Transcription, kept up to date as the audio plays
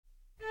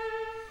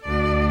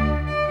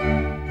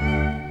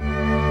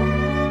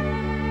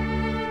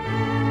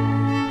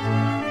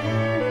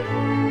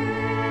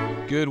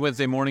Good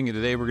Wednesday morning, and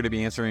today we're going to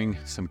be answering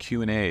some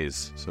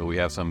Q&As. So we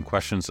have some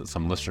questions that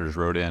some listeners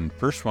wrote in.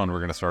 First one we're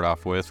going to start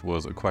off with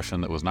was a question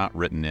that was not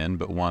written in,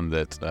 but one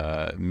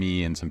that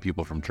me and some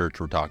people from church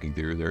were talking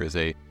through. There is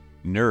a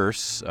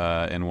nurse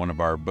in one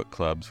of our book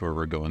clubs where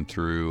we're going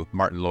through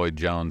Martin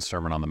Lloyd-Jones'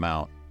 Sermon on the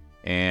Mount.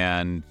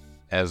 And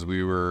as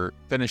we were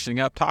finishing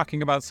up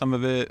talking about some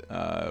of it,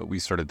 we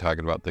started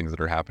talking about things that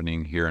are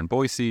happening here in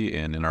Boise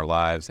and in our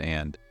lives.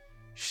 And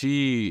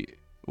she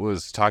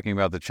was talking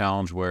about the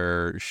challenge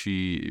where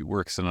she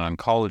works in an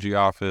oncology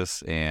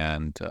office,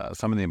 and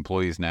some of the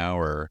employees now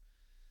are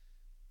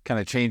kind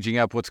of changing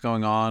up what's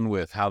going on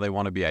with how they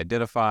want to be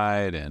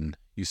identified and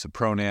use of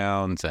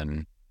pronouns,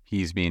 and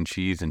he's being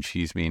she's and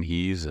she's being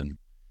he's, and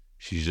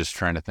she's just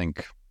trying to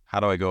think, how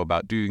do I go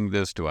about doing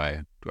this? Do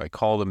I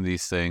call them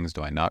these things?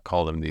 Do I not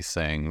call them these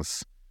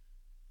things?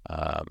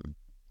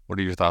 What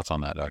are your thoughts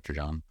on that, Dr.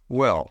 John?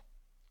 Well,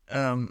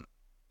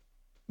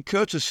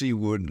 courtesy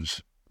would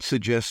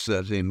suggest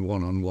that in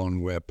one-on-one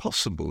where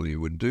possible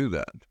you would do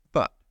that.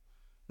 But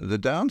the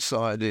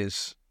downside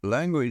is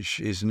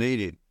language is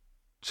needed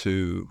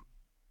to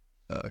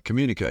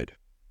communicate.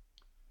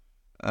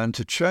 And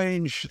to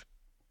change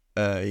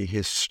a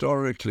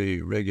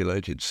historically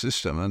regulated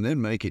system and then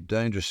make it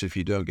dangerous if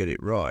you don't get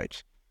it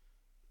right,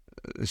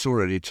 it's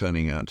already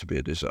turning out to be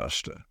a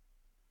disaster.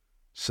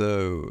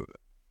 So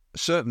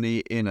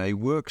certainly in a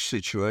work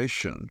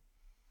situation,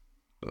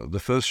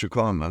 the first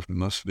requirement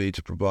must be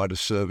to provide a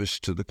service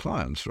to the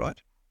clients, right?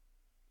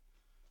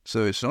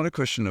 So it's not a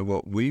question of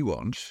what we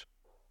want,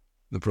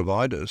 the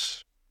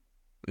providers,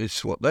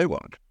 it's what they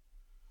want.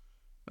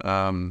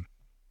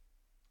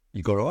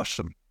 You've got to ask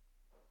them.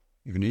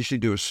 You can easily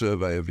do a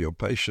survey of your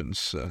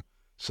patients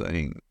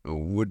saying,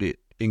 would it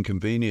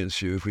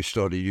inconvenience you if we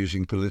started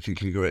using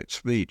politically correct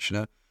speech?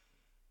 Now,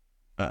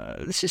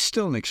 this is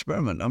still an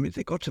experiment. I mean,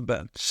 they got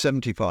about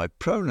 75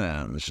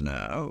 pronouns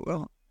now.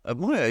 Well, at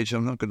my age,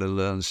 I'm not going to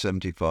learn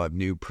 75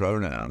 new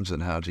pronouns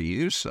and how to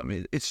use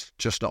them. It's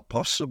just not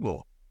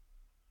possible.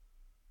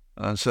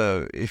 And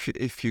so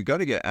if you've got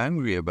to get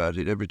angry about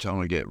it every time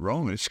I get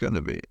wrong, that's not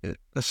going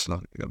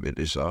to be a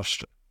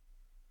disaster.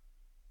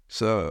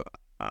 So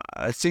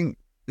I think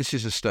this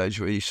is a stage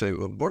where you say,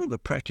 well, what are the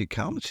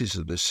practicalities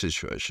of this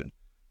situation?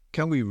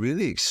 Can we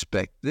really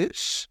expect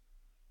this?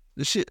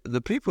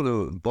 The people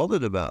who are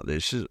bothered about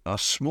this are a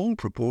small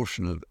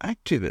proportion of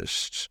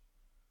activists.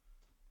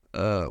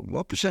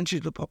 What percentage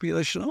of the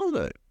population are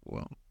they?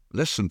 Well,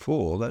 less than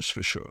 4%, that's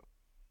for sure.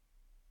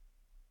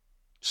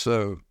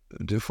 So,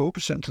 do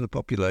 4% of the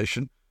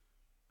population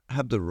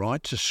have the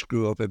right to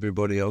screw up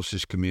everybody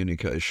else's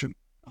communication?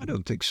 I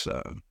don't think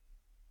so.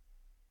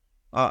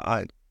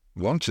 I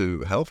want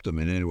to help them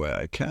in any way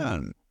I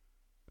can,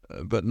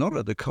 but not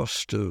at the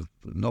cost of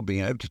not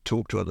being able to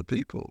talk to other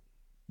people.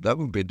 That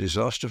would be a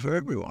disaster for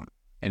everyone.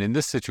 And in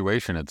this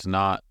situation, it's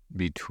not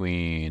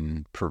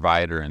between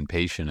provider and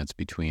patient, it's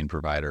between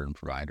provider and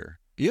provider.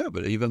 Yeah,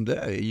 but even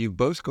there, you've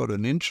both got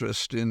an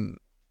interest in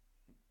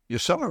your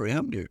salary,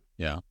 haven't you?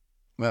 Yeah.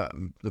 Well,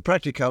 the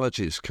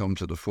practicalities come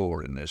to the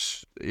fore in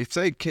this. If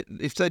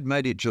they'd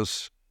made it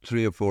just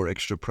 3 or 4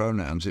 extra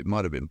pronouns, it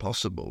might have been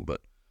possible, but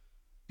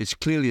it's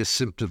clearly a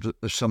symptom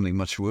of something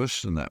much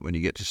worse than that when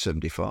you get to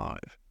 75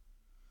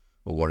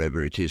 or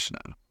whatever it is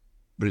now.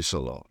 But it's a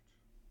lot.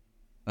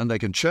 And they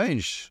can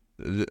change,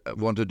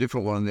 want a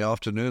different one in the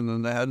afternoon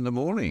than they had in the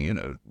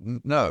morning,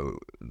 No,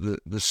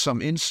 there's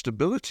some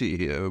instability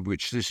here, of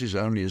which this is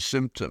only a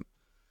symptom.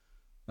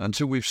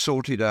 Until we've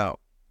sorted out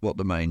what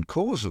the main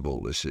cause of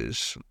all this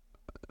is,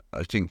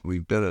 I think we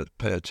better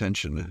pay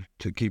attention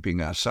to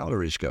keeping our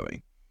salaries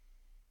going.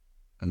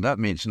 And that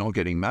means not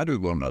getting mad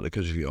with one another,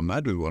 because if you're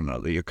mad with one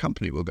another, your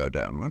company will go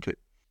down, won't it?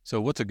 So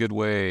what's a good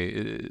way?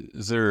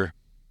 Is there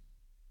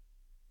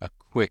a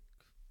quick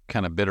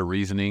kind of bit of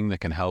reasoning that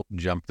can help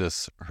jump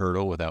this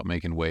hurdle without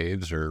making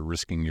waves or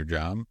risking your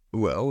job?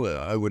 Well,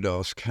 I would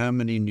ask, how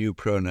many new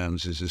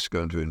pronouns is this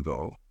going to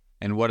involve?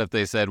 And what if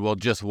they said, well,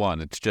 just one,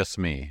 it's just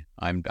me.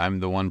 I'm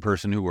the one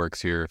person who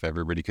works here, if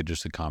everybody could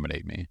just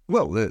accommodate me.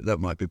 Well, that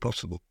might be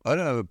possible. I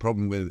don't have a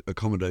problem with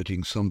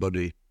accommodating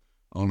somebody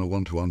on a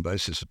one-to-one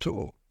basis at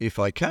all, if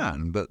I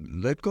can, but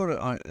they've got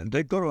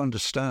to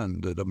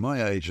understand that at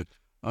my age,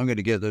 I'm going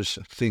to get those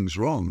things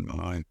wrong.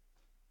 I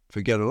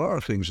forget a lot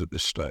of things at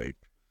this stage.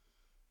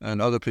 And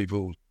other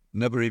people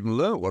never even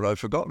learn what I've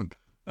forgotten.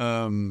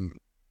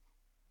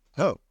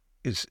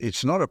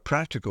 It's not a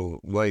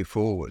practical way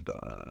forward.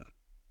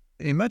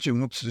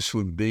 Imagine what this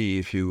would be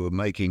if you were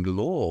making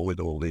law with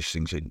all these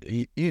things.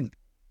 You'd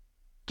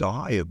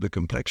die of the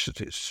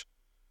complexities.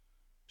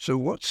 So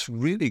what's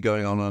really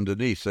going on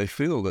underneath? They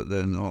feel that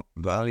they're not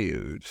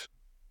valued,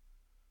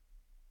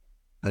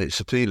 and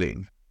it's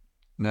appealing.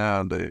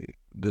 Now the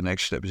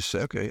next step is to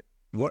say, okay,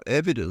 what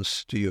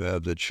evidence do you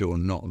have that you're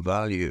not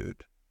valued?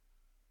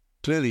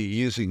 Clearly,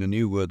 using a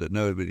new word that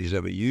nobody's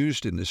ever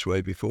used in this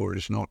way before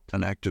is not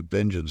an act of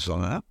vengeance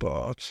on our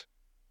part.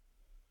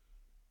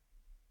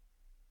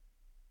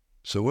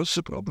 So what's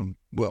the problem?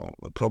 Well,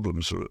 the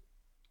problems are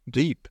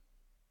deep.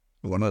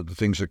 One of the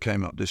things that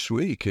came up this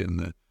week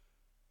in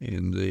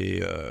in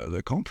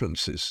the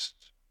conferences,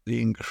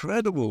 the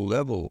incredible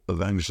level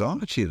of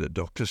anxiety that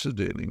doctors are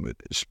dealing with,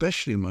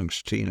 especially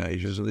amongst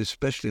teenagers and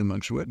especially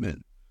amongst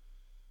women.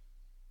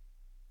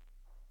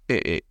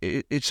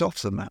 It's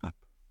off the map.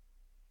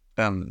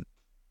 And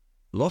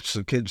lots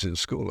of kids in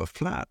school are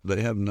flat.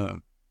 They have no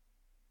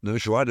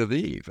joie de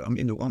vivre. I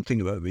mean, the one thing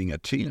about being a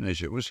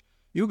teenager was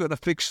you're going to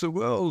fix the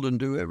world and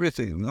do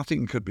everything.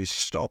 Nothing could be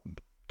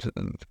stopped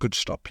and could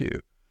stop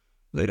you.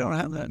 They don't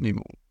have that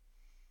anymore.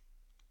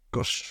 Of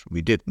course,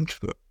 we didn't,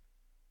 but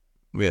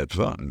we had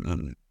fun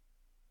and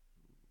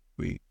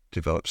we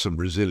developed some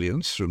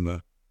resilience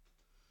from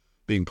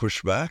being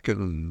pushed back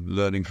and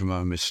learning from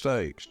our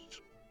mistakes.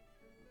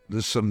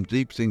 There's some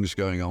deep things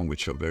going on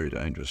which are very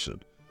dangerous.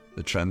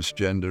 The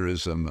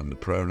transgenderism and the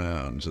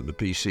pronouns and the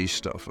PC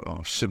stuff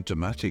are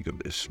symptomatic of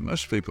this.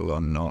 Most people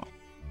are not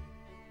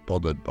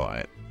bothered by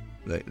it.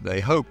 They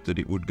hoped that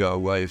it would go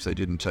away if they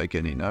didn't take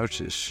any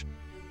notice.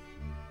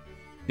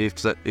 If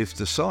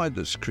the side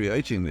that's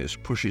creating this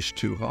pushes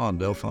too hard,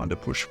 they'll find a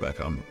pushback.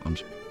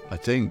 I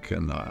think,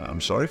 and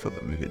I'm sorry for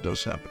them if it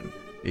does happen.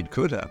 It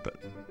could happen.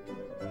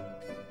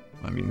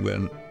 I mean,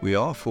 when we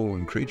are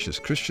fallen creatures,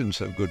 Christians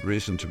have good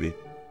reason to be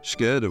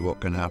scared of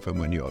what can happen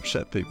when you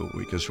upset people,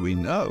 because we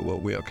know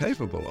what we are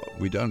capable of.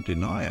 We don't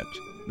deny it.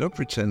 Don't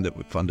pretend that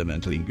we're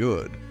fundamentally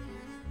good.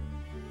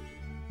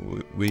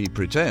 We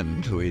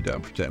pretend, we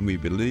don't pretend, we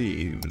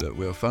believe that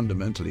we're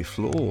fundamentally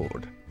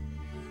flawed.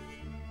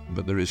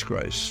 But there is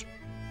grace.